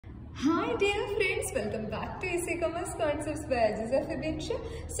Hi dear friends, welcome back to Easy Commerce Concepts by Ajiza Fibiksha.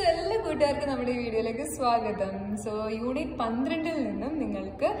 So, all കൂട്ടുകാർക്ക് നമ്മുടെ ഈ വീഡിയോയിലേക്ക് സ്വാഗതം. സോ യൂണിറ്റ് 12ൽ നിന്നും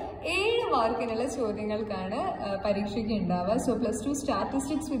നിങ്ങൾക്ക് 7 മാർക്കിനുള്ള ചോദ്യങ്ങൾക്കാണ് പരീക്ഷയ്ക്ക് ഉണ്ടാവുക. സോ +2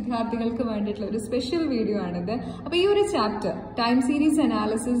 സ്റ്റാറ്റിസ്റ്റിക്സ് വിദ്യാർത്ഥികൾക്ക് വേണ്ടിയിട്ടുള്ള ഒരു സ്പെഷ്യൽ വീഡിയോ ആണിത്. അപ്പോൾ ഈ ഒരു ചാപ്റ്റർ ടൈം സീരീസ്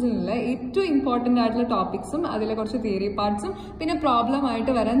അനാലിസിസിലുള്ള ഏറ്റവും ഇമ്പോർട്ടന്റ് ആയിട്ടുള്ള ടോപ്പിക്സും അതിലെ കുറച്ച് തിയറി പാർട്സും പിന്നെ പ്രോബ്ലം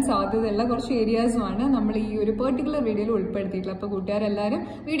ആയിട്ട് വരാൻ സാധ്യതയുള്ള കുറച്ച് ഏരിയാസുമാണ് നമ്മൾ ഈ ഒരു പെർട്ടിക്കുലർ വീഡിയോയിൽ ഉൾപ്പെടുത്തിയിട്ടുള്ളത്. അപ്പോൾ കൂട്ടുകാരെല്ലാവരും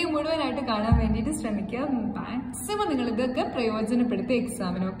വീഡിയോ മുഴുവനായിട്ട് കാണാൻ വേണ്ടിയിട്ട് ശ്രമിക്കുക. മാക്സിമം നിങ്ങൾ ഇതൊക്കെ പ്രയോജനപ്പെടുത്തി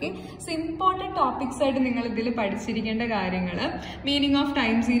എക്സാമിന്. ഓക്കെ, സോ ഇമ്പോർട്ടൻറ്റ് ടോപ്പിക്സ് ആയിട്ട് നിങ്ങൾ ഇതിൽ പഠിച്ചിരിക്കേണ്ട കാര്യങ്ങൾ, മീനിങ് ഓഫ്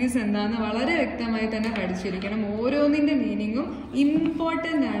ടൈം സീരീസ് എന്താണെന്ന് വളരെ വ്യക്തമായി തന്നെ പഠിച്ചിരിക്കണം. ഓരോന്നിന്റെ മീനിങ്ങും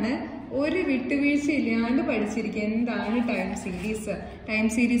ഇമ്പോർട്ടൻ്റ് ആണ്. ഒരു വിട്ടുവീഴ്ച ഇല്ലാണ്ട് പഠിച്ചിരിക്കുക. എന്താണ് ടൈം സീരീസ്, ടൈം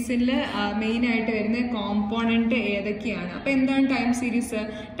സീരീസിൽ മെയിൻ ആയിട്ട് വരുന്ന കോമ്പോണന്റ് ഏതൊക്കെയാണ്. അപ്പൊ എന്താണ് ടൈം സീരീസ്?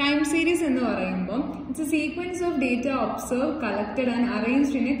 ടൈം സീരീസ് എന്ന് പറയുമ്പോൾ it's A sequence of data observe, collected and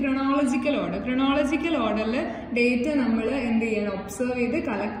arranged in A chronological order. Chronological ഓർഡറിൽ ഡേറ്റ നമ്മൾ എന്ത് ചെയ്യണം, ഒബ്സർവ് ചെയ്ത്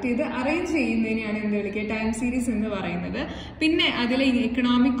കളക്ട് ചെയ്ത് അറേഞ്ച് ചെയ്യുന്നതിനെയാണ് എന്ത് വിളിക്കുക, ടൈം സീരീസ് എന്ന് പറയുന്നത്. പിന്നെ അതിലെ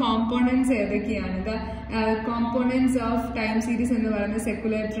ഇക്കണോമിക് കോമ്പോണൻസ് ഏതൊക്കെയാണ്? കോമ്പോണൻസ് ഓഫ് ടൈം സീരീസ് എന്ന് പറയുന്നത്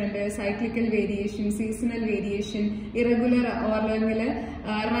secular trend, cyclical variation, seasonal variation, irregular അല്ലെങ്കിൽ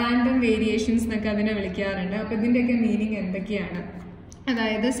റാൻഡം വേരിയേഷൻസ് എന്നൊക്കെ അതിനെ വിളിക്കാറുണ്ട്. അപ്പൊ ഇതിന്റെയൊക്കെ മീനിങ് എന്തൊക്കെയാണ്?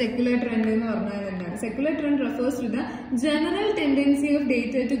 അതായത് സെക്കുലർ ട്രെൻഡ് എന്ന് പറഞ്ഞാൽ എന്താണ്? Secular trend refers to the general tendency of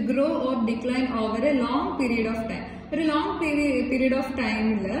data to grow or decline over A long period of time. ഒരു ലോങ് പീരീഡ് ഓഫ്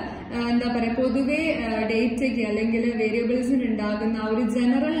ടൈമിൽ എന്താ പറയുക, പൊതുവെ ഡേറ്റയ്ക്ക് അല്ലെങ്കിൽ വേരിയബിൾസിന് ഉണ്ടാകുന്ന ഒരു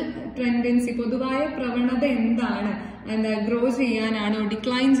ജനറൽ ടെൻഡൻസി, പൊതുവായ പ്രവണത എന്താണ്? എന്താ, ഗ്രോ ചെയ്യാനാണോ,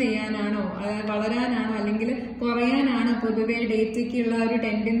 ഡിക്ലൈൻ ചെയ്യാനാണോ, വളരാനാണോ അല്ലെങ്കിൽ കുറയാനാണോ പൊതുവെ ഡേറ്റയ്ക്കുള്ള ഒരു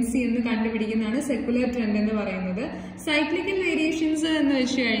ടെൻഡൻസി എന്ന് കണ്ടുപിടിക്കുന്നതാണ് സെക്കുലർ ട്രെൻഡ് എന്ന് പറയുന്നത്. സൈക്ലിക്കൽ വേരിയേഷൻസ് എന്ന്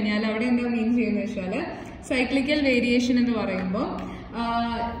വെച്ച് കഴിഞ്ഞാൽ അവിടെ എന്താ മീൻ ചെയ്യുന്നത് വെച്ചാൽ, സൈക്ലിക്കൽ വേരിയേഷൻ എന്ന് പറയുമ്പോൾ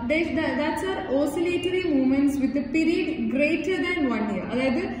that's our oscillatory movements with a period greater than 1 year.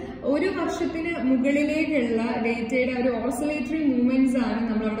 അതായത് ഒരു വർഷത്തിന് മുകളിലേക്കുള്ള ഡേറ്റയുടെ ഒരു ഓസിലേറ്ററി മൂവ്മെന്റ്സ് ആണ്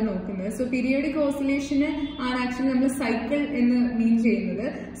നമ്മൾ അവിടെ നോക്കുന്നത്. സോ പീരിയോഡിക് ഓസിലേഷന് ആണ് ആക്ച്വലി നമ്മൾ സൈക്കിൾ എന്ന് മീൻ ചെയ്യുന്നത്.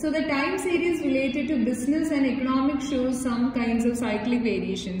 So the time series related to business and economic shows some kinds of cyclic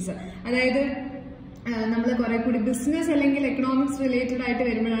variations. അതായത് നമ്മൾ കുറെ കൂടി ബിസിനസ് അല്ലെങ്കിൽ എക്കണോമിക്സ് റിലേറ്റഡ് ആയിട്ട്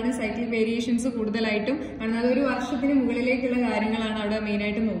വരുമ്പോഴാണ് സൈക്ലിക് വേരിയേഷൻസ് കൂടുതലായിട്ടും, കാരണം അതൊരു വർഷത്തിന് മുകളിലേക്കുള്ള കാര്യങ്ങളാണ് അവിടെ മെയിൻ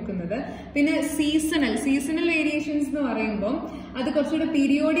ആയിട്ട് നോക്കുന്നത്. പിന്നെ സീസണൽ വേരിയേഷൻസ് എന്ന് പറയുമ്പോൾ അത് കുറച്ചുകൂടെ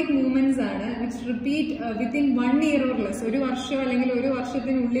പീരിയോഡിക് മൂവ്മെന്റ്സ് ആണ്, which repeat within 1 year or less. ഒരു വർഷം അല്ലെങ്കിൽ ഒരു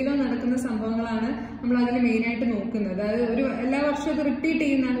വർഷത്തിനുള്ളിലോ നടക്കുന്ന സംഭവങ്ങളാണ് നമ്മൾ അതിൽ മെയിൻ ആയിട്ട് നോക്കുന്നത്. അത് എല്ലാ വർഷവും അത് റിപ്പീറ്റ്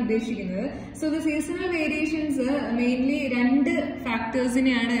ചെയ്യുന്നതാണ് ഉദ്ദേശിക്കുന്നത്. So the seasonal variations mainly 2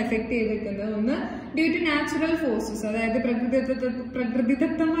 ഫാക്ടേഴ്സിനെയാണ് effect ചെയ്തിരിക്കുന്നത്. ഒന്ന് ഡ്യൂ ടു നാച്ചുറൽ ഫോഴ്സസ്, അതായത്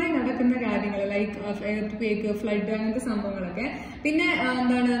പ്രകൃതിദത്തമായി നടക്കുന്ന കാര്യങ്ങൾ ലൈക്ക് എർത്ത്, ഫ്ലഡ്, അങ്ങനത്തെ സംഭവങ്ങളൊക്കെ. പിന്നെ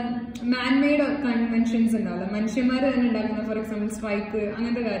എന്താണ്, മാൻമെയ്ഡ് കൺവെൻഷൻസ് ഉണ്ടാവില്ല, മനുഷ്യന്മാർ തന്നെ ഉണ്ടാക്കുന്ന, ഫോർ എക്സാമ്പിൾ സ്ട്രൈക്ക്,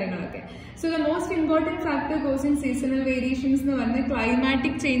 അങ്ങനത്തെ കാര്യങ്ങളൊക്കെ. So the most important factor causing seasonal variations എന്ന് പറഞ്ഞാൽ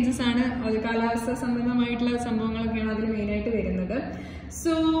ക്ലൈമാറ്റിക് ചേഞ്ചസ് ആണ്. അത് കാലാവസ്ഥ സംബന്ധമായിട്ടുള്ള സംഭവങ്ങളൊക്കെയാണ് അതിൽ മെയിൻ ആയിട്ട് വരുന്നത്.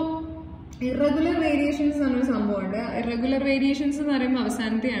 സോ ഇറഗുലർ വേരിയേഷൻസ് എന്ന് പറഞ്ഞൊരു സംഭവമുണ്ട്. ഇറഗുലർ വേരിയേഷൻസ് എന്ന് പറയുമ്പോൾ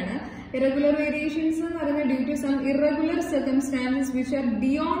അവസാനത്തെയാണ്. Irregular variations എന്ന് പറയുന്നത് due to some irregular circumstances which are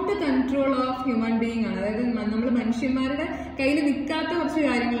beyond the control of human being ആണ്. അതായത് നമ്മൾ മനുഷ്യന്മാരുടെ കയ്യിൽ നിൽക്കാത്ത കുറച്ച്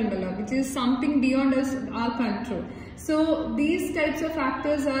കാര്യങ്ങളുണ്ടല്ലോ, which is something beyond our control. So these types of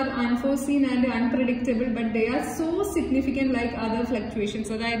factors are unforeseen and unpredictable, but they are so significant like other fluctuations.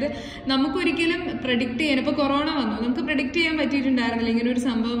 അതായത് നമുക്കൊരിക്കലും predict ചെയ്യാൻ, ഇപ്പോൾ കൊറോണ വന്നു, നമുക്ക് പ്രഡിക്ട് ചെയ്യാൻ പറ്റിയിട്ടുണ്ടായിരുന്നില്ല ഇങ്ങനെ ഒരു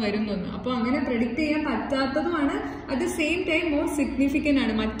സംഭവം വരുന്നൊന്നും. അപ്പോൾ അങ്ങനെ പ്രഡിക്ട് ചെയ്യാൻ പറ്റാത്തതുമാണ് at the same time more significant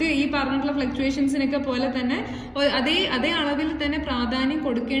ആണ്. മറ്റ് ഈ പറഞ്ഞിട്ടുള്ള ഫ്ലക്ച്വേഷൻസിനൊക്കെ പോലെ തന്നെ അതേ അളവിൽ തന്നെ പ്രാധാന്യം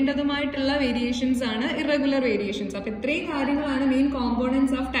കൊടുക്കേണ്ടതുമായിട്ടുള്ള വേരിയേഷൻസ് ആണ് ഇറഗുലർ വേരിയേഷൻസ്. അപ്പൊ ഇത്രയും കാര്യങ്ങളാണ് main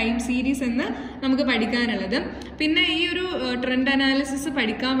components of time series എന്ന് നമുക്ക് പഠിക്കാനുള്ളത്. പിന്നെ ഈ ഒരു ട്രെൻഡ് അനാലിസിസ്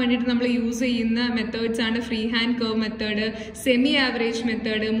പഠിക്കാൻ വേണ്ടിയിട്ട് നമ്മൾ യൂസ് ചെയ്യുന്ന മെത്തേഡ്സ് ആണ് free hand curve method, semi average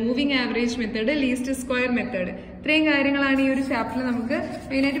method, moving average method, least square method. ഇത്രയും കാര്യങ്ങളാണ് ഈ ഒരു ചാപ്റ്ററിൽ നമുക്ക്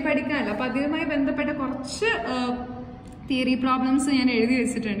മെയിനായിട്ട് പഠിക്കാനുള്ളത്. അപ്പൊ അതുമായി ബന്ധപ്പെട്ട കുറച്ച് തിയറി പ്രോബ്ലംസ് ഞാൻ എഴുതി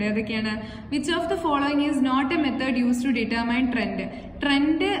വെച്ചിട്ടുണ്ട്. ഏതൊക്കെയാണ്? Which of the following is not A method use to determine trend.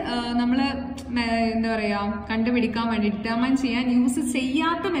 Trend നമ്മൾ എന്താ പറയാ, കണ്ടുപിടിക്കാൻ വേണ്ടി ഡിറ്റർമൈൻ ചെയ്യാൻ യൂസ്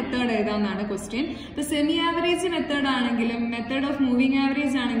ചെയ്യാത്ത മെത്തേഡ് ഏതാണെന്നാണ് ക്വസ്റ്റ്യൻ. ഇപ്പൊ സെമി ആവറേജ് മെത്തേഡ് ആണെങ്കിലും, മെത്തേഡ് ഓഫ് മൂവിംഗ്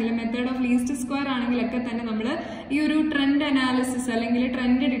ആവറേജ് ആണെങ്കിലും, മെത്തേഡ് ഓഫ് ലീസ്റ്റ് സ്ക്വയർ ആണെങ്കിലും ഒക്കെ തന്നെ നമ്മൾ ഈ ഒരു ട്രെൻഡ് അനാലിസിസ് അല്ലെങ്കിൽ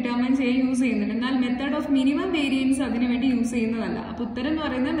ട്രെൻഡ് ഡിറ്റർമൈൻ ചെയ്യാൻ യൂസ് ചെയ്യുന്നുണ്ട്. എന്നാൽ മെത്തേഡ് ഓഫ് മിനിമം വേരിയൻസ് അതിനുവേണ്ടി യൂസ് ചെയ്യുന്നതല്ല. അപ്പൊ ഉത്തരം എന്ന്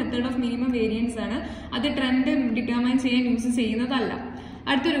പറയുന്നത് മെത്തേഡ് ഓഫ് മിനിമം വേരിയൻസ് ആണ്, അത് ട്രെൻഡ് ഡിറ്റർമൈൻ ചെയ്യാൻ യൂസ് ചെയ്യുന്നതല്ല.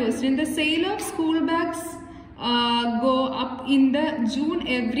 അടുത്തൊരു question, the sale of school bags go up in the June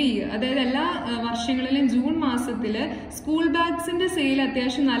every year. അതായത് എല്ലാ വർഷങ്ങളിലും ജൂൺ മാസത്തിൽ സ്കൂൾ ബാഗ്സിന്റെ സെയിൽ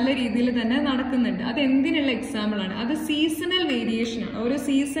അത്യാവശ്യം നല്ല രീതിയിൽ തന്നെ നടക്കുന്നുണ്ട്. അത് എന്തിനുള്ള എക്സാമ്പിൾ ആണ്? അത് സീസണൽ വേരിയേഷൻ ആണ്. ഓരോ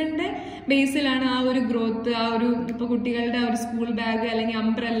സീസണിന്റെ ബേസിലാണ് ആ ഒരു ഗ്രോത്ത്, ആ ഒരു ഇപ്പൊ കുട്ടികളുടെ ആ ഒരു സ്കൂൾ ബാഗ് അല്ലെങ്കിൽ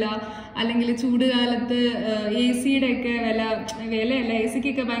അംബ്രല്ല അല്ലെങ്കിൽ ചൂടുകാലത്ത് AC-യുടെ ഒക്കെ വിലയല്ല,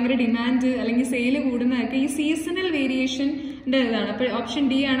 AC-ക്കൊക്കെ ഭയങ്കര ഡിമാൻഡ് അല്ലെങ്കിൽ സെയിൽ കൂടുന്നതൊക്കെ ഈ സീസണൽ വേരിയേഷൻ്റെ ഇതാണ്. അപ്പോൾ ഓപ്ഷൻ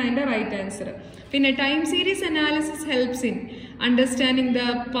ഡി ആണ് അതിന്റെ റൈറ്റ് ആൻസർ. പിന്നെ time series analysis helps in understanding the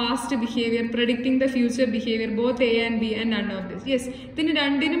past behaviour, predicting the future behaviour, both A and B and none of this. Yes, ഇതിന്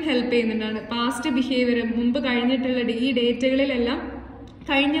രണ്ടിനും ഹെൽപ്പ് ചെയ്യുന്നുണ്ടാണ്. പാസ്റ്റ് ബിഹേവിയർ, മുമ്പ് കഴിഞ്ഞിട്ടുള്ള ഈ ഡേറ്റകളിലെല്ലാം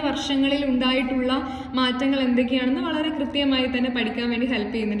കഴിഞ്ഞ വർഷങ്ങളിൽ ഉണ്ടായിട്ടുള്ള മാറ്റങ്ങൾ എന്തൊക്കെയാണെന്ന് വളരെ കൃത്യമായി തന്നെ പഠിക്കാൻ വേണ്ടി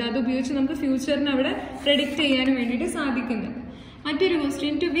ഹെൽപ്പ് ചെയ്യുന്നുണ്ട്. അത് ഉപയോഗിച്ച് നമുക്ക് ഫ്യൂച്ചറിന് അവിടെ പ്രെഡിക്റ്റ് ചെയ്യാനും വേണ്ടിയിട്ട് സാധിക്കുന്നുണ്ട്. മറ്റൊരു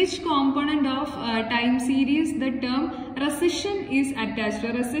question, to which component of time series the term റെസിഷൻ is attached.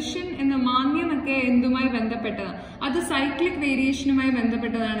 റെസിഷൻ എന്ന മാന്യമൊക്കെ എന്തുമായി ബന്ധപ്പെട്ടതാണ്? അത് സൈക്ലിക് വേരിയേഷനുമായി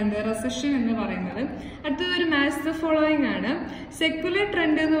ബന്ധപ്പെട്ടതാണ് എന്ത് റെസിഷൻ എന്ന് പറയുന്നത്. അടുത്തതൊരു മാച്ച് ദ ഫോളോയിങ് ആണ്. സെക്കുലർ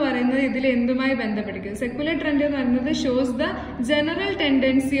ട്രെൻഡ് എന്ന് പറയുന്നത് ഇതിൽ എന്തുമായി ബന്ധപ്പെട്ടിരിക്കും? സെക്കുലർ ട്രെൻഡ് എന്ന് പറയുന്നത് shows the general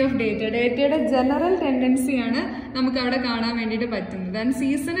tendency of ഡേറ്റയുടെ ജനറൽ ടെൻഡൻസിയാണ് നമുക്ക് അവിടെ കാണാൻ വേണ്ടിയിട്ട് പറ്റുന്നത്. ആൻഡ്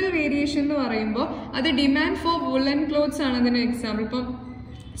സീസണൽ വേരിയേഷൻ എന്ന് പറയുമ്പോൾ അത് ഡിമാൻഡ് ഫോർ വുളൻ ക്ലോത്ത്സ് ആണ് അതിന് എക്സാമ്പിൾ. ഇപ്പം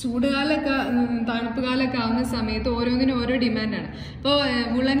ചൂടുകാലൊക്കെ തണുപ്പ് കാലൊക്കെ ആവുന്ന സമയത്ത് ഓരോന്നിനും ഓരോ ഡിമാൻഡാണ്. ഇപ്പോൾ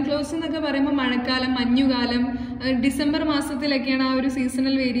വുളൻ ക്ലോത്ത്സ് എന്നൊക്കെ പറയുമ്പോൾ മഴക്കാലം, മഞ്ഞുകാലം, ഡിസംബർ മാസത്തിലൊക്കെയാണ് ആ ഒരു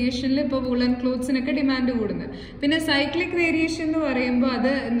സീസണൽ വേരിയേഷനിൽ ഇപ്പോൾ വുളൻ ക്ലോത്ത്സിനൊക്കെ ഡിമാൻഡ് കൂടുന്നത്. പിന്നെ സൈക്ലിക് വേരിയേഷൻ എന്ന് പറയുമ്പോൾ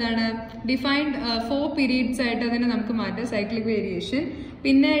അത് എന്താണ്, ഡിഫൈൻഡ് 4 പീരീഡ്സ് ആയിട്ട് അതിനെ നമുക്ക് മാറ്റാം, സൈക്ലിക് വേരിയേഷൻ.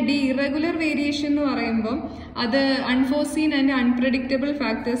 പിന്നെ ഇറഗുലർ വേരിയേഷൻ എന്ന് പറയുമ്പോൾ അത് അൺഫോർസീൻ ആൻഡ് അൺപ്രഡിക്റ്റബിൾ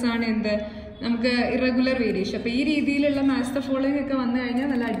ഫാക്ടേഴ്സ് ആണ് എന്ത് നമുക്ക് ഇറഗുലർ വേരിയേഷൻ. അപ്പോൾ ഈ രീതിയിലുള്ള മാച്ച് ദ ഫോളോയിങ് ഒക്കെ വന്നു കഴിഞ്ഞാൽ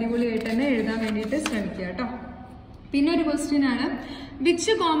നല്ല അടിപൊളിയായിട്ട് തന്നെ എഴുതാൻ വേണ്ടിയിട്ട് ശ്രമിക്കുക കേട്ടോ. പിന്നെ ഒരു ക്വസ്റ്റ്യൻ ആണ്,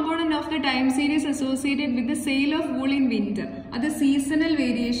 which component of the time series associated with the sale of wool in winter? അത് സീസണൽ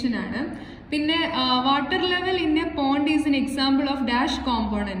വേരിയേഷൻ ആണ്. പിന്നെ water level in A pond is an example of dash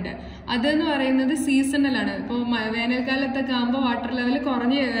component. അതെന്ന് പറയുന്നത് സീസണൽ ആണ്. ഇപ്പോൾ വേനൽക്കാലത്തൊക്കെ ആകുമ്പോൾ വാട്ടർ ലെവൽ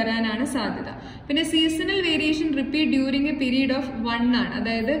കുറഞ്ഞു വരാനാണ് സാധ്യത. പിന്നെ seasonal variation repeat during A period of 1 ആണ്.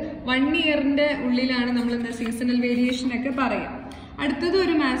 അതായത് 1 ഇയറിന്റെ ഉള്ളിലാണ് നമ്മൾ എന്താ സീസണൽ വേരിയേഷൻ ഒക്കെ പറയാം. അടുത്തത്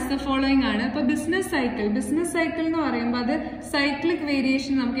ഒരു മാച്ച് ദ ഫോളോയിങ് ആണ്. ഇപ്പൊ ബിസിനസ് സൈക്കിൾ എന്ന് പറയുമ്പോൾ അത് സൈക്ലിക്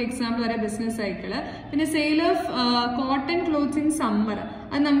വേരിയേഷൻ നമുക്ക് എക്സാമ്പിൾ പറയാം, ബിസിനസ് സൈക്കിള്. പിന്നെ sale of cotton clothes in summer,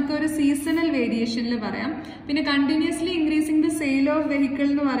 അത് നമുക്കൊരു സീസണൽ വേരിയേഷനിൽ പറയാം. പിന്നെ continuously increasing the sale of vehicle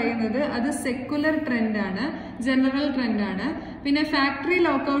എന്ന് പറയുന്നത് അത് സെക്കുലർ ട്രെൻഡാണ്, ജനറൽ ട്രെൻഡാണ്. പിന്നെ ഫാക്ടറി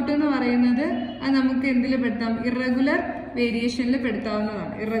ലോക്കൌട്ട് എന്ന് പറയുന്നത് അത് നമുക്ക് എന്തിൽ പെടുത്താം, ഇറഗുലർ വേരിയേഷനിൽ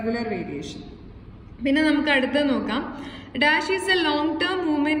പെടുത്താവുന്നതാണ്, ഇറഗുലർ വേരിയേഷൻ. പിന്നെ നമുക്ക് അടുത്ത് നോക്കാം, dash is A long term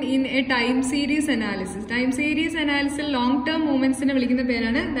movement in A time series analysis. Time series അനാലിസിൽ long term മൂവ്മെന്റ്സിനെ വിളിക്കുന്ന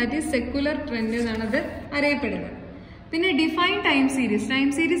പേരാണ് ദാറ്റ് ഈസ് സെക്കുലർ ട്രെൻഡ് എന്നാണ് അത് അറിയപ്പെടുന്നത്. പിന്നെ ഡിഫൈൻ ടൈം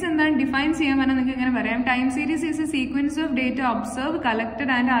സീരീസ് എന്താണ് ഡിഫൈൻ ചെയ്യാൻ പറഞ്ഞാൽ നിങ്ങൾക്ക് ഇങ്ങനെ പറയാം, time series is A sequence of data observe,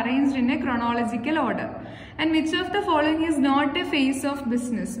 collected and arranged in A chronological order. And which of the following is not A face of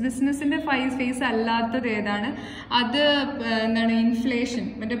ബിസിനസിന്റെ ഫേസ് അല്ലാത്തത് ഏതാണ്? അത് എന്താണ്, ഇൻഫ്ലേഷൻ.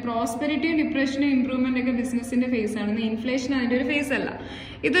 മറ്റേ പ്രോസ്പെരിറ്റിയും ഡിപ്രഷനും ഇംപ്രൂവ്മെന്റ് ഒക്കെ ബിസിനസിന്റെ ഫേസ് ആണ്, ഇൻഫ്ലേഷൻ അതിന്റെ ഒരു ഫേസ് അല്ല.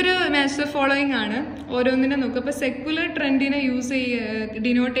 ഇതൊരു മാച്ച് ദ ഫോളോയിങ് ആണ്. ഓരോന്നിനെ നോക്കുക. അപ്പൊ സെക്കുലർ ട്രെൻഡിനെ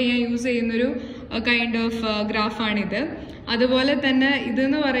ഡിനോട്ട് ചെയ്യാൻ യൂസ് ചെയ്യുന്നൊരു കൈൻഡ് ഓഫ് ഗ്രാഫാണിത്. അതുപോലെ തന്നെ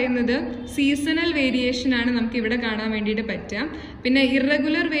ഇതെന്ന് പറയുന്നത് സീസണൽ വേരിയേഷൻ ആണ് നമുക്ക് ഇവിടെ കാണാൻ വേണ്ടിയിട്ട് പറ്റുക. പിന്നെ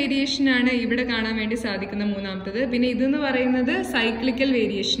ഇറഗുലർ വേരിയേഷൻ ആണ് ഇവിടെ കാണാൻ വേണ്ടി സാധിക്കുന്ന മൂന്നാമത്തത്. പിന്നെ ഇതെന്ന് പറയുന്നത് സൈക്ലിക്കൽ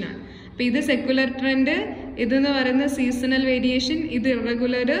വേരിയേഷൻ ആണ്. അപ്പൊ ഇത് സെക്കുലർ ട്രെൻഡ്, ഇതെന്ന് പറയുന്നത് സീസണൽ വേരിയേഷൻ, ഇത്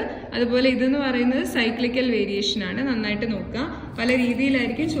ഇറഗുലർ, അതുപോലെ ഇതെന്ന് പറയുന്നത് സൈക്ലിക്കൽ വേരിയേഷൻ ആണ്. നന്നായിട്ട് നോക്കുക, പല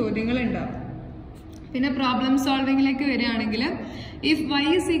രീതിയിലായിരിക്കും ചോദ്യങ്ങൾ ഉണ്ടാവും. പിന്നെ പ്രോബ്ലം സോൾവിങ്ങിലേക്ക് വരികയാണെങ്കിൽ, if y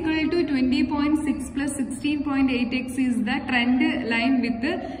is equal to 20.6 plus 16.8x is the trend line with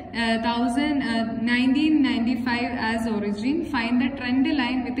 1995 as origin, find the trend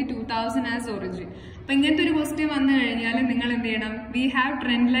line with 2000 as origin. അപ്പൊ ഇങ്ങനത്തെ ഒരു ക്വസ്റ്റ്യൻ വന്നു കഴിഞ്ഞാൽ നിങ്ങൾ എന്ത് ചെയ്യണം, we have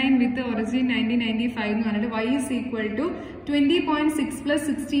trend line with origin 1995 എന്ന് പറഞ്ഞിട്ട് y is equal to 20.6 plus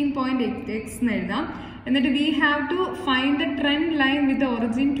 16.8x എന്ന് എഴുതാം. എന്നിട്ട് we have to find the trend line with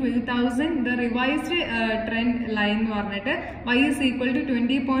origin 2000, the revised trend line എന്ന് പറഞ്ഞിട്ട് y is equal to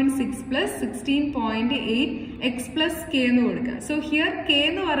 20.6 plus 16.8 x plus k എന്ന് കൊടുക്കുക. So here k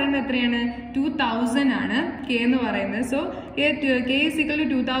എന്ന് പറയുന്നത് എത്രയാണ്, 2000 ആണ് k എന്ന് പറയുന്നത്. So k is equal to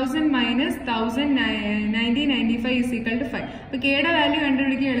 2000 minus 1995 is equal to 5. അപ്പൊ k യുടെ വാല്യൂ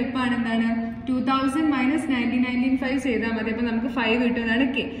കണ്ടുപിടിക്കുക എളുപ്പമാണ്. എന്താണ്, 2000 minus 1995 ചെയ്താൽ മതി. അപ്പൊ നമുക്ക് 5 കിട്ടുന്നതാണ്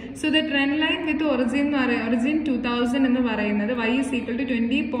k. So the trend line with origin 2000 എന്ന് പറയുന്നത് y is equal to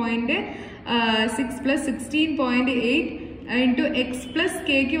 20.6 plus 16.8 into X plus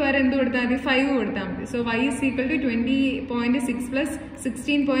കെക്ക് വരെ എന്ത് കൊടുത്താൽ മതി 5 കൊടുത്താൽ മതി. So y is equal to 20.6 plus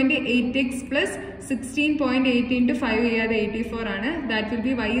 16.8x plus 16.8 into 5 ചെയ്യാതെ 84 ആണ്. That will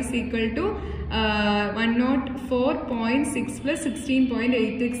be y is equal to 104.6 plus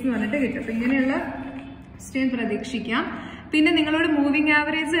 16.8x എന്ന് പറഞ്ഞിട്ട് കിട്ടും. അപ്പം ഇങ്ങനെയുള്ള ക്വസ്റ്റ്യൻ പ്രതീക്ഷിക്കാം. പിന്നെ നിങ്ങളോട് മൂവിംഗ്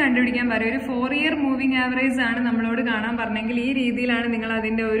ആവറേജ് കണ്ടുപിടിക്കാൻ പറയും. ഒരു 4 ഇയർ മൂവിംഗ് ആവറേജ് ആണ് നമ്മളോട് കാണാൻ പറഞ്ഞെങ്കിൽ ഈ രീതിയിലാണ് നിങ്ങൾ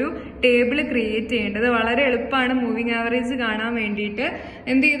അതിന്റെ ഒരു ടേബിൾ ക്രിയേറ്റ് ചെയ്യേണ്ടത്. വളരെ എളുപ്പമാണ് മൂവിംഗ് ആവറേജ് കാണാൻ വേണ്ടിയിട്ട്.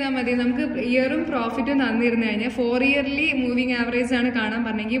 എന്ത് ചെയ്താൽ മതി, നമുക്ക് ഇയറും പ്രോഫിറ്റും തന്നിരുന്നു കഴിഞ്ഞാൽ 4 ഇയർലി മൂവിംഗ് ആവറേജ് ആണ് കാണാൻ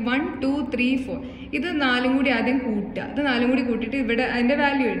പറഞ്ഞെങ്കിൽ 1, 2, 3, 4 ഇത് 4 കൂടി ആദ്യം കൂട്ടുക. ഇത് 4 കൂടി കൂട്ടിയിട്ട് ഇവിടെ അതിന്റെ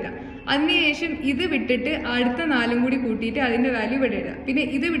വാല്യൂ എഴുതാം. അതിനുശേഷം ഇത് വിട്ടിട്ട് അടുത്ത 4 കൂടി കൂട്ടിയിട്ട് അതിന്റെ വാല്യൂ ഇവിടെ എഴുതാം. പിന്നെ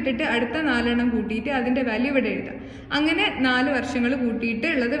ഇത് വിട്ടിട്ട് അടുത്ത 4 കൂട്ടിയിട്ട് അതിന്റെ വാല്യൂ ഇവിടെ എഴുതാം. അങ്ങനെ 4 വർഷങ്ങൾ കൂട്ടിയിട്ട്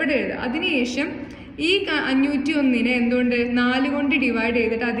ഉള്ളത് ഇവിടെ എഴുതാം. അതിനുശേഷം ഈ 501 എന്തുകൊണ്ട് 4 കൊണ്ട് ഡിവൈഡ്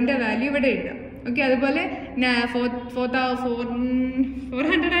ചെയ്തിട്ട് അതിന്റെ വാല്യൂ ഇവിടെ എഴുതാം. ഓക്കെ, അതുപോലെ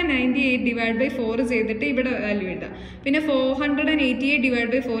 498 ഡിവൈഡ് ബൈ 4 ചെയ്തിട്ട് ഇവിടെ വാല്യൂ എഴുതാം. പിന്നെ 488 ഡിവൈഡ്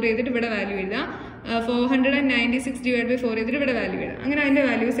ബൈ 4 ചെയ്തിട്ട് ഇവിടെ വാല്യൂ എഴുതാം. 496 ഡിവൈഡ് ബൈ 4 ചെയ്തിട്ട് ഇവിടെ വാല്യൂ എഴുതാം. അങ്ങനെ അതിന്റെ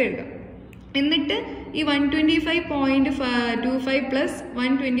വാല്യൂസ് എഴുതാം. എന്നിട്ട് ഈ 125.25 പ്ലസ്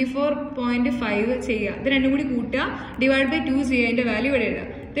 124.5 ചെയ്യുക. ഇത് രണ്ടും കൂടി കൂട്ടുക, ഡിവൈഡ് ബൈ 2 ചെയ്യുക, അതിന്റെ വാല്യൂ ഇവിടെ എഴുതാം.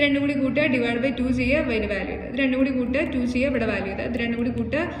 ഇത് രണ്ടും കൂടി കൂട്ടുക, ഡിവൈഡ് ബൈ 2 ചെയ്യുക, ഇവിടെ വാല്യൂ എഴുതാം. ഇത് രണ്ടും കൂടി കൂട്ടുക, 2 ചെയ്യുക, ഇവിടെ വാല്യൂ എഴുതാം. ഇത് രണ്ടും കൂടി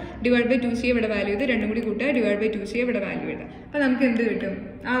കൂട്ടുക, ഡിവൈഡ് ബൈ 2 ചെയ്യുക, ഇവിടെ വാല്യൂ എഴുതാം. രണ്ടും കൂടി കൂട്ടുക, ഡിവൈഡ് ബൈ 2 ചെയ്യുക, ഇവിടെ വാല്യൂ എഴുതാം. അപ്പൊ നമുക്ക് എന്ത് കിട്ടും?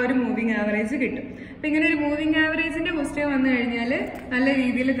 ആ ഒരു മൂവിംഗ് ആവറേജ് കിട്ടും. അപ്പൊ ഇങ്ങനെ ഒരു മൂവിംഗ് ആവറേജിന്റെ ക്വസ്റ്റ്യൻ വന്നു കഴിഞ്ഞാൽ നല്ല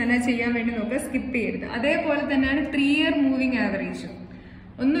രീതിയിൽ തന്നെ ചെയ്യാൻ വേണ്ടി നോക്കുക, സ്കിപ്പ് ചെയ്യരുത്. അതേപോലെ തന്നെയാണ് 3 ഇയർ മൂവിംഗ് ആവറേജും.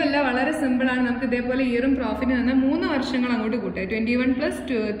 ഒന്നുമല്ല, വളരെ സിമ്പിൾ ആണ്. നമുക്ക് ഇതേപോലെ ഇയറും പ്രോഫിറ്റ് തന്നാൽ 3 വർഷങ്ങൾ അങ്ങോട്ട് കൂട്ടുക. 21 പ്ലസ്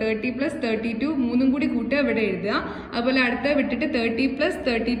 30 പ്ലസ് 32 മൂന്നും കൂടി കൂട്ടുക, ഇവിടെ എഴുതുക. അതുപോലെ അടുത്ത വിട്ടിട്ട് 30 പ്ലസ്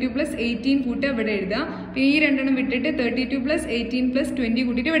 32 പ്ലസ് 18 കൂട്ടുക, ഇവിടെ എഴുതുക. പിന്നെ ഈ രണ്ടെണ്ണം വിട്ടിട്ട് 32 പ്ലസ് 18 പ്ലസ് 20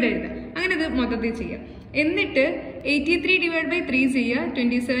 കൂട്ടിയിട്ട് ഇവിടെ എഴുതുക. അങ്ങനെ ഇത് മൊത്തത്തിൽ ചെയ്യാം. എന്നിട്ട് 83 ഡിവൈഡ് ബൈ 3 ചെയ്യുക,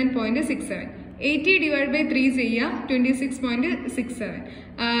 27.67. 80 ഡിവൈഡ് ബൈ 3 ചെയ്യുക, 26.67.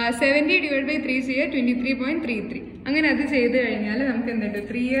 70 ഡിവൈഡ് ബൈ 3 ചെയ്യുക, 23.33. അങ്ങനെ അത് ചെയ്ത് കഴിഞ്ഞാൽ നമുക്ക് എന്തുണ്ട്,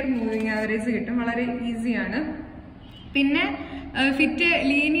 3 ഇയർ മൂവിംഗ് ആവറേജ് കിട്ടും. വളരെ ഈസിയാണ്. പിന്നെ fit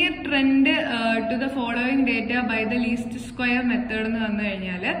linear trend to the following data by the least square method എന്ന് വന്നു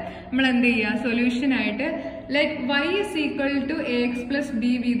കഴിഞ്ഞാൽ നമ്മൾ എന്ത് ചെയ്യുക, സൊല്യൂഷൻ ആയിട്ട് let y is equal to ax plus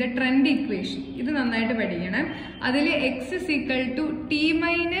bv the trend equation. ഇത് നന്നായിട്ട് പഠിക്കണം. അതിൽ x is equal to t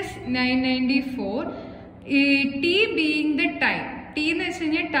minus 994, t being the time. t എന്ന് വെച്ച്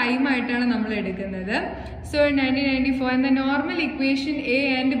കഴിഞ്ഞാൽ ടൈം ആയിട്ടാണ് നമ്മൾ എടുക്കുന്നത്. സോ 1994 എന്ന normal equation A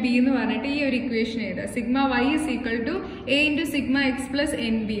and B എന്ന് പറഞ്ഞിട്ട് ഈ ഒരു ഇക്വേഷൻ എഴുതുക. Sigma y is equal to a into sigma x plus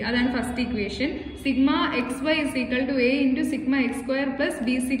nb, അതാണ് first equation. Sigma xy is equal to a into sigma x square plus b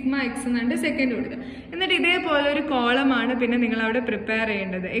sigma x എന്നാണ് second കൊടുക്കുക. എന്നിട്ട് ഇതേപോലെ ഒരു കോളമാണ് പിന്നെ നിങ്ങൾ അവിടെ പ്രിപ്പയർ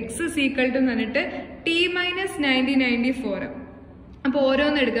ചെയ്യേണ്ടത്. x is equal to എന്ന് പറഞ്ഞിട്ട് t minus 1994. അപ്പോൾ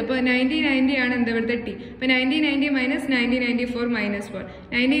ഓരോന്ന് എടുക്കുക. അപ്പോൾ 90 ആണ് എന്താ ഇവിടുത്തെ ടി. അപ്പോൾ 90 minus 9094 minus 4,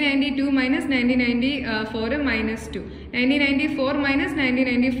 9092 minus 9094 minus 2, 9094 minus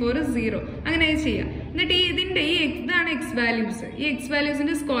 9094 0. അങ്ങനെ ചെയ്യാം. എന്നിട്ട് ഇതിന്റെ ഈ ഇതാണ് എക്സ് വാല്യൂസ്. ഈ എക്സ്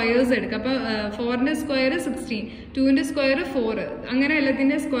വാല്യൂസിന്റെ സ്ക്വയേഴ്സ് എടുക്കുക. അപ്പോൾ 4ന്റെ സ്ക്വയർ 16, 2ന്റെ സ്ക്വയർ 4, അങ്ങനെ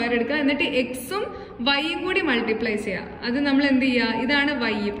എല്ലാത്തിന്റെ സ്ക്വയർ എടുക്കുക. എന്നിട്ട് എക്സും വൈയും കൂടി മൾട്ടിപ്ലൈ ചെയ്യുക. അത് നമ്മൾ എന്ത് ചെയ്യുക, ഇതാണ്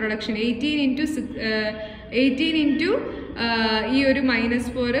വൈ പ്രൊഡക്ഷൻ. 18 ഇൻറ്റു ഈ ഒരു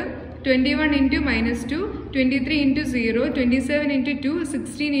 -4, 21 ഇൻറ്റു -2, 23 ഇൻറ്റു 0, 27 ഇൻറ്റു 2,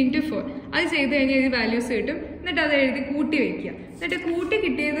 16 ഇൻറ്റു 4. അത് ചെയ്ത് കഴിഞ്ഞാൽ ഇത് വാല്യൂസ് കിട്ടും. എന്നിട്ട് അത് എഴുതി കൂട്ടി വയ്ക്കുക. എന്നിട്ട് കൂട്ടി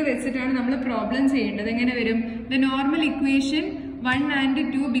കിട്ടിയത് വെച്ചിട്ടാണ് നമ്മൾ പ്രോബ്ലം ചെയ്യേണ്ടത്. എങ്ങനെ വരും, the normal equation 1 and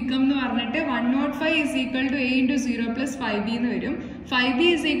 2 become എന്ന് പറഞ്ഞിട്ട് 105 is equal to a into 0 plus 5b എന്ന് വരും. 5b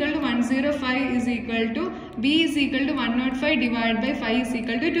is equal to 105 is equal to b is equal to 105 divided by 5 is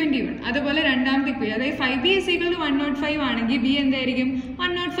equal to 21. അതുപോലെ രണ്ടാമത്തെ ഇക്വേഷൻ, അതായത് 5b is equal to 105 ആണെങ്കിൽ b എന്തായിരിക്കും,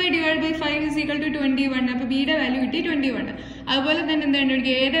 105 divided by 5 is equal to 21. അപ്പോൾ ബിയുടെ value കിട്ടി 21. അതുപോലെ തന്നെ എന്താ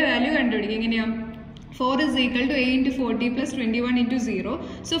കണ്ടുപിടിക്കുക, എയുടെ വാല്യൂ കണ്ടുപിടിക്കുക. എങ്ങനെയാ, 4 is equal to a into 40 plus 21 into 0.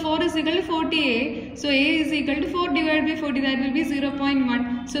 So 4 is equal to 40a. So a is equal to 4 divided by 40, that will be 0.1.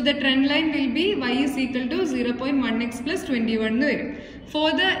 So the trend line will be y is equal to 0.1x plus 21 എന്ന് വരും. For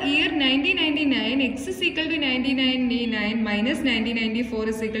the year 1999, x is equal to 1999 minus 1994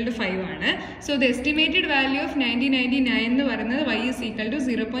 is equal to 5 ആണ്. So the estimated value of 1999 എന്ന് പറയുന്നത് y is equal to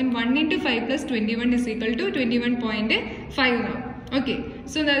 0.1 into 5 plus 21 is equal to 21.5 എന്നാവും. Okay,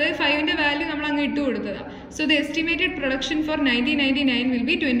 so അതായത് 5ന്റെ value നമ്മൾ അങ്ങ് ഇട്ട് കൊടുത്തതാണ്. So the estimated production four 1999 will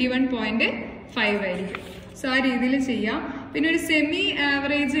be 21.5 ആയിരിക്കും. സോ ആ രീതിയിൽ ചെയ്യാം. പിന്നെ ഒരു സെമി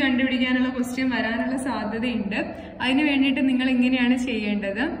ആവറേജ് കണ്ടുപിടിക്കാനുള്ള ക്വസ്റ്റ്യൻ വരാനുള്ള സാധ്യതയുണ്ട്. അതിന് വേണ്ടിയിട്ട് നിങ്ങൾ ഇങ്ങനെയാണ്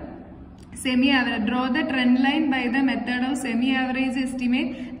ചെയ്യേണ്ടത്. Semi average, draw the trend line by the method of semi average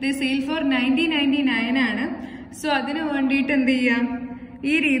estimate. The sale four 1999 ആണ്. സോ അതിന് വേണ്ടിയിട്ട് എന്ത് ചെയ്യാം,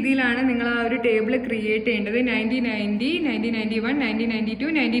 ഈ രീതിയിലാണ് നിങ്ങൾ ആ ഒരു ടേബിൾ ക്രിയേറ്റ് ചെയ്യേണ്ടത്. 1990, 1991, 1992,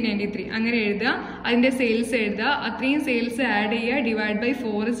 1993 അങ്ങനെ എഴുതുക. അതിന്റെ സെയിൽസ് എഴുതുക. അത്രയും സെയിൽസ് ആഡ് ചെയ്യുക, ഡിവൈഡ് ബൈ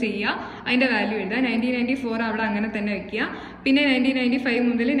 4 ചെയ്യുക, അതിന്റെ വാല്യൂ എഴുതുക. 1994 അവിടെ അങ്ങനെ തന്നെ വെക്കുക. പിന്നെ 1995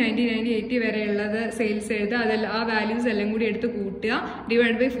 മുതൽ 1980 വരെ ഉള്ളത് സെയിൽസ് എഴുതുക. അതെല്ലാം ആ വാല്യൂസ് എല്ലാം കൂടി എടുത്ത് കൂട്ടുക,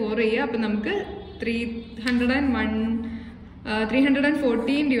 ഡിവൈഡ് ബൈ 4 ചെയ്യുക. അപ്പം നമുക്ക്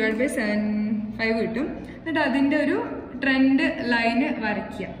 314 ഡിവൈഡ് ബൈ 75 കിട്ടും. എന്നിട്ട് അതിന്റെ ഒരു ട്രെൻഡ് ലൈന്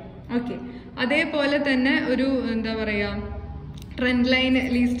വരയ്ക്കുക. ഓക്കെ, അതേപോലെ തന്നെ ഒരു എന്താ പറയാ ട്രെൻഡ് ലൈൻ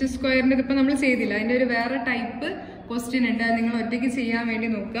ലീസ്റ്റ് സ്ക്വയറിന്റെ ഇതിപ്പോൾ നമ്മൾ ചെയ്തില്ല. അതിന്റെ ഒരു വേറെ ടൈപ്പ് ക്വസ്റ്റ്യൻ ഉണ്ട്, അത് നിങ്ങൾ ഒറ്റയ്ക്ക് ചെയ്യാൻ വേണ്ടി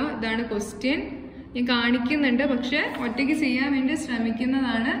നോക്കുക. ഇതാണ് ക്വസ്റ്റ്യൻ, ഞാൻ കാണിക്കുന്നുണ്ട്, പക്ഷെ ഒറ്റയ്ക്ക് ചെയ്യാൻ വേണ്ടി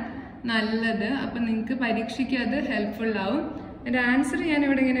ശ്രമിക്കുന്നതാണ് നല്ലത്. അപ്പം നിങ്ങൾക്ക് പരീക്ഷയ്ക്ക് അത് ഹെൽപ്ഫുൾ ആവും. അതിന്റെ ആൻസർ ഞാൻ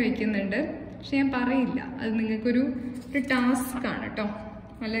ഇവിടെ ഇങ്ങനെ വെക്കുന്നുണ്ട്, പക്ഷെ ഞാൻ പറയില്ല. അത് നിങ്ങൾക്കൊരു ടാസ്ക് ആണ് കേട്ടോ.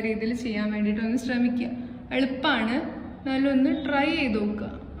 നല്ല രീതിയിൽ ചെയ്യാൻ വേണ്ടിയിട്ട് ഒന്ന് ശ്രമിക്കുക. എളുപ്പമാണ്, നല്ലൊന്ന് ട്രൈ ചെയ്ത് നോക്കുക.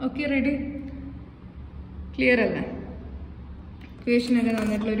 Okay, ready? ക്ലിയർ അല്ലേ? ക്വസ്റ്റ്യനൊക്കെ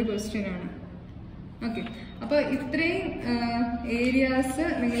തന്നിട്ടുള്ളൊരു ക്വസ്റ്റ്യൻ ആണ്. ഓക്കെ, അപ്പോൾ ഇത്രയും ഏരിയാസ്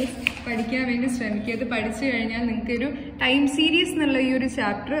നിങ്ങൾ പഠിക്കാൻ വേണ്ടി ശ്രമിക്കുക. ഇത് പഠിച്ചു കഴിഞ്ഞാൽ നിങ്ങൾക്കൊരു ടൈം സീരീസ് എന്നുള്ള ഈ ഒരു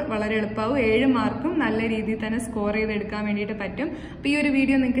ചാപ്റ്റർ വളരെ എളുപ്പമാവും. 7 മാർക്കും നല്ല രീതിയിൽ തന്നെ സ്കോർ ചെയ്തെടുക്കാൻ വേണ്ടിയിട്ട് പറ്റും. അപ്പോൾ ഈ ഒരു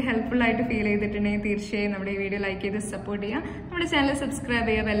വീഡിയോ നിങ്ങൾക്ക് ഹെൽപ്ഫുൾ ആയിട്ട് ഫീൽ ചെയ്തിട്ടുണ്ടെങ്കിൽ തീർച്ചയായും നമ്മുടെ ഈ വീഡിയോ ലൈക്ക് ചെയ്ത് സപ്പോർട്ട് ചെയ്യുക. നമ്മുടെ ചാനൽ സബ്സ്ക്രൈബ്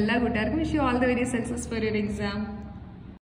ചെയ്യുക. എല്ലാ കൂട്ടുകാർക്കും wish you all the very success for your exam.